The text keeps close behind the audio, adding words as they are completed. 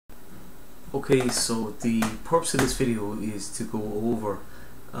Okay, so the purpose of this video is to go over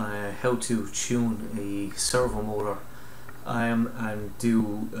how to tune a servo motor and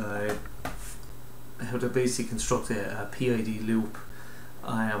do how to basically construct a PID loop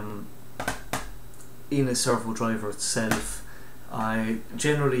in a servo driver itself.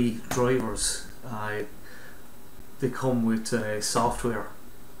 Generally drivers they come with software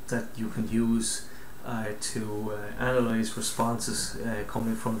that you can use to analyze responses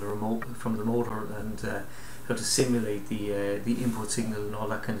coming from the motor, and how to simulate the input signal and all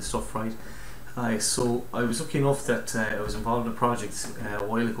that kind of stuff, right? So I was lucky enough that I was involved in a project a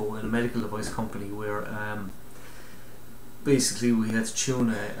while ago in a medical device company where basically we had to tune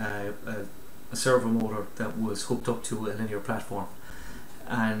a servo motor that was hooked up to a linear platform,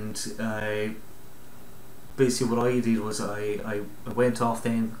 and basically what I did was I went off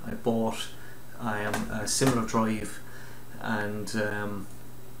then, I bought a similar drive, and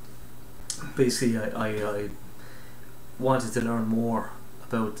basically I wanted to learn more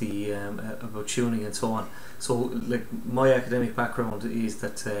about the about tuning and so on. So like my academic background is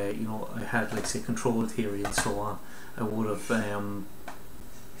that you know, I had, like, say, control theory and so on. I would have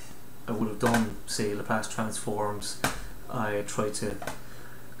done, say, Laplace transforms. I tried to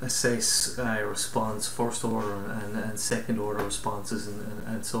assess response, first order and second order responses,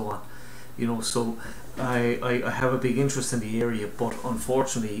 and so on. You know, so I have a big interest in the area, but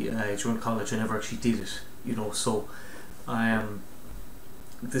unfortunately during college I never actually did it. You know, so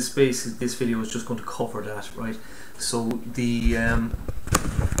this video is just going to cover that, right? So the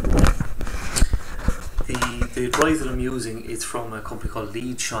drive that I'm using is from a company called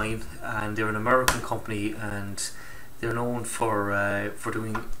Lead Shine, and they're an American company, and they're known for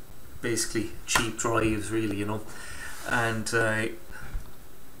doing basically cheap drives, really, you know. And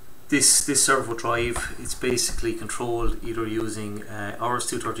this servo drive, it's basically controlled either using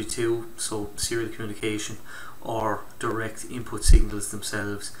RS-232, so serial communication, or direct input signals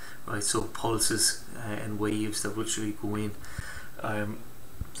themselves, right? So pulses and waves that will actually go in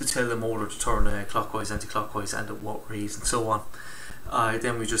to tell the motor to turn clockwise, anti-clockwise, and at what rate, and so on.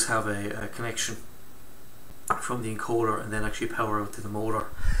 Then we just have a connection from the encoder, and then actually power out to the motor.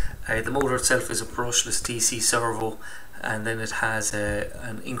 The motor itself is a brushless DC servo, and then it has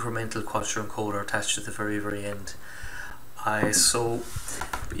an incremental quadrature encoder attached to the very end. So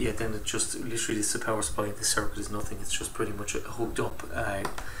yeah, then it just literally is the power supply, and the circuit is nothing, it's just pretty much hooked up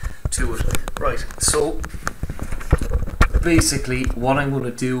to it. Right, so basically what I'm going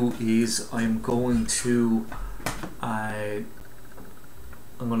to do is I'm going to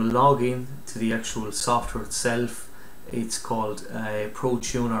log in to the actual software itself. It's called Pro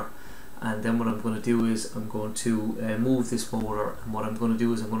Tuner, and then what I'm going to do is I'm going to move this motor, and what I'm going to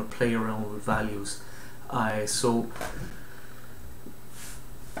do is I'm going to play around with values. So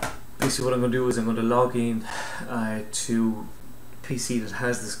basically what I'm going to do is I'm going to log in to PC that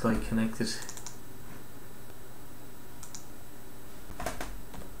has this guy connected.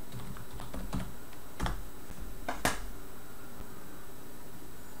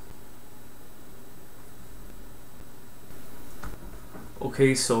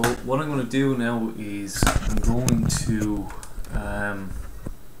 Okay, so what I'm going to do now is I'm going to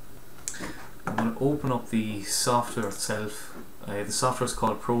open up the software itself. The software is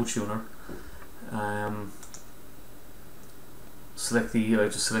called Pro Tuner. I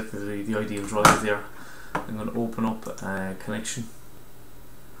just selected the ideal drive there. I'm going to open up a connection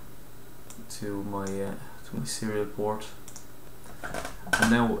to my serial port,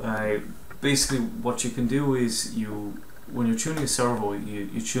 and now basically what you can do is when you're tuning a servo,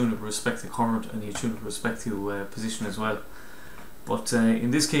 you tune it with respect to current, and you tune it with respect to position as well. But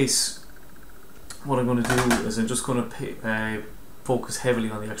in this case, what I'm going to do is I'm just going to focus heavily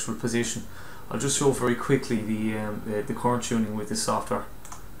on the actual position. I'll just show very quickly the current tuning with this software.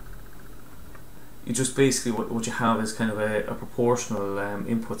 You just basically what you have is kind of a proportional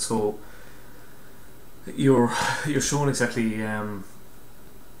input, so you're showing exactly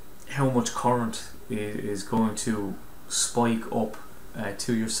how much current is going to spike up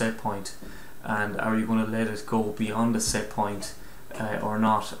to your set point, and are you going to let it go beyond the set point or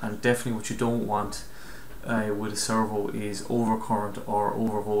not. And definitely what you don't want with a servo is overcurrent or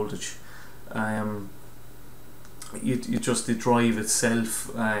over voltage. The drive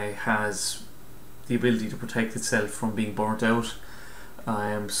itself has the ability to protect itself from being burnt out.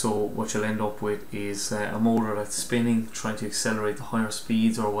 So what you'll end up with is a motor that's spinning, trying to accelerate the higher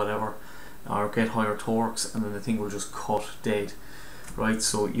speeds or whatever, or get higher torques, and then the thing will just cut dead, right?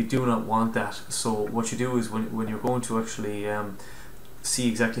 So you do not want that. So what you do is when you're going to actually see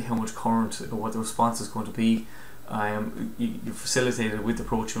exactly how much current or what the response is going to be, you facilitate it with the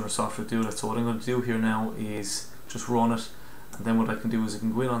ProTuner software to do that. So what I'm going to do here now is just run it, and then what I can do is I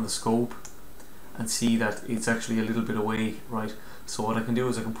can go in on the scope and see that it's actually a little bit away, right? So what I can do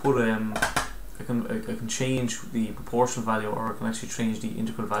is I can put I can change the proportional value, or I can actually change the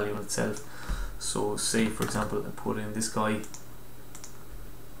integral value in itself. So say for example I put in this guy,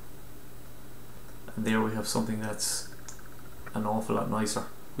 and there we have something that's an awful lot nicer.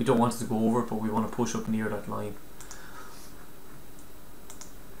 We don't want it to go over it, but we want to push up near that line.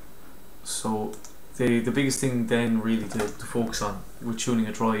 So the biggest thing then really to focus on with tuning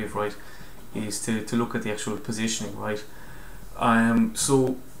a drive, right, is to look at the actual positioning, right?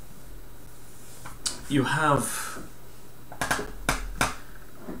 So you have,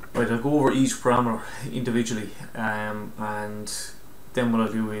 right, I'll go over each parameter individually, and then what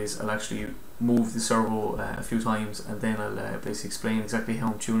I'll do is I'll actually move the servo a few times, and then I'll basically explain exactly how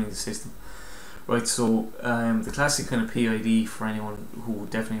I'm tuning the system. Right, so the classic kind of PID for anyone who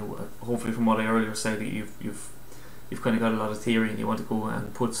definitely, hopefully from what I earlier said, that you've kind of got a lot of theory and you want to go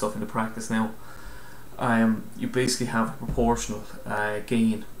and put stuff into practice now. You basically have a proportional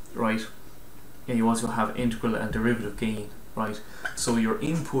gain, right, and you also have integral and derivative gain, right. So your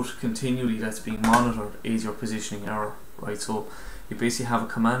input continually that's being monitored is your positioning error, right. So you basically have a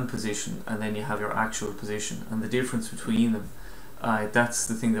command position and then you have your actual position, and the difference between them, that's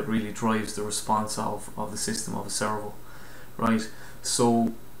the thing that really drives the response of the system, of a servo, right.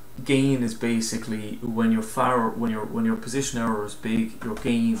 So gain is basically when your position error is big, your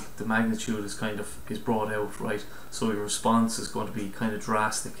gain, the magnitude is brought out, right. So your response is going to be kind of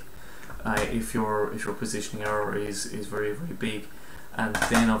drastic if your positioning error is very, very big. And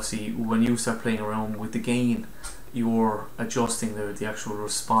then obviously when you start playing around with the gain, you're adjusting the actual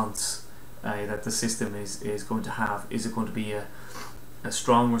response that the system is going to have. Is it going to be a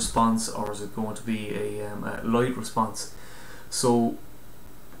strong response, or is it going to be a light response? So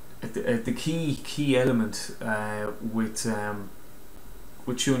the key element with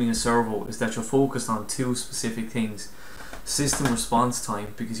tuning a servo is that you're focused on two specific things: system response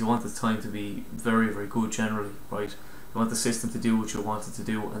time, because you want the time to be very, very good generally, right. You want the system to do what you want it to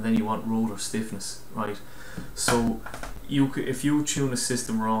do, and then you want rotor stiffness, right. So if you tune a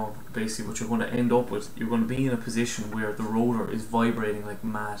system wrong, basically what you're going to end up with, you're going to be in a position where the rotor is vibrating like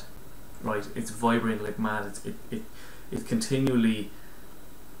mad, right. It's vibrating like mad. It continually,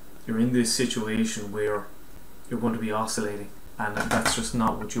 you're in this situation where you're going to be oscillating, and that's just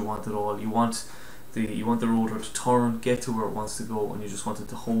not what you want at all. You want the rotor to turn, get to where it wants to go, and you just want it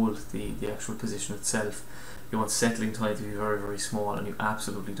to hold the actual position itself. You want settling time to be very, very small, and you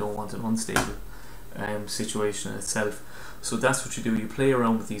absolutely don't want an unstable situation in itself. So that's what you do. You play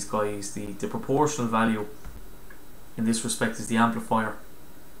around with these guys. The proportional value in this respect is the amplifier,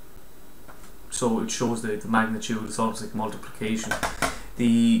 so it shows the magnitude. It's almost like multiplication.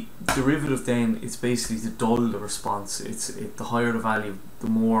 The derivative then, it's basically to dull the response. The higher the value, the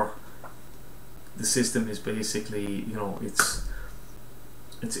more the system is basically, you know, it's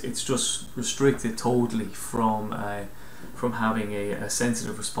just restricted totally from having a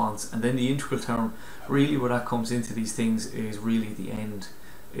sensitive response. And then the integral term, really where that comes into these things is really the end.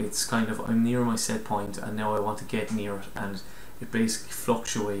 It's kind of, I'm near my set point and now I want to get near it, and it basically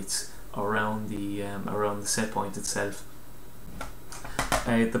fluctuates around the set point itself.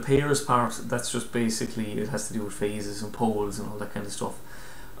 The pairs part, that's just basically, it has to do with phases and poles and all that kind of stuff.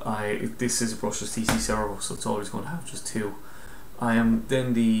 This is a brushless DC servo, so it's always going to have just two.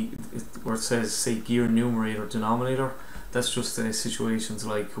 Then where it says, say, gear numerator denominator, that's just situations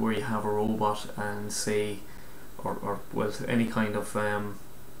like where you have a robot and say, or well, any kind of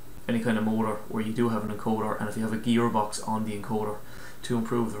motor where you do have an encoder, and if you have a gearbox on the encoder to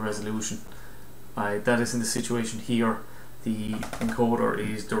improve the resolution. That is in the situation here. The encoder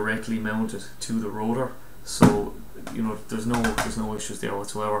is directly mounted to the rotor, so you know there's no issues there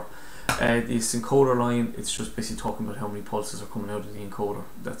whatsoever. This encoder line, it's just basically talking about how many pulses are coming out of the encoder.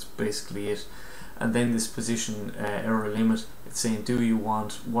 That's basically it. And then this position error limit, it's saying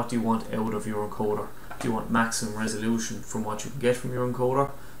what do you want out of your encoder? Do you want maximum resolution from what you can get from your encoder?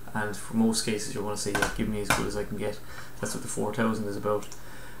 And for most cases you're going to say, yeah, give me as good as I can get. That's what the 4000 is about.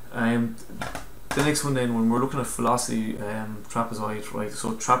 The next one then, when we're looking at velocity trapezoid, right,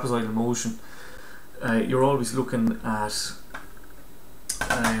 so trapezoidal motion, you're always looking at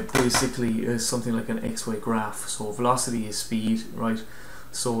basically something like an XY graph. So velocity is speed, right?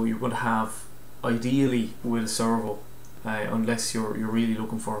 So you're going to have, ideally with a servo, unless you're really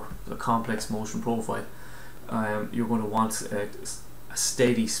looking for a complex motion profile, you're going to want a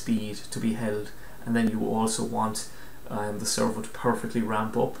steady speed to be held, and then you also want the servo to perfectly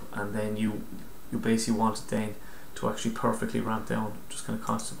ramp up, and then you basically want it then to actually perfectly ramp down. Just kind of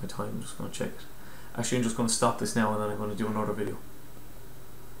constant my time. I'm just going to check it. Actually, I'm just going to stop this now and then I'm going to do another video.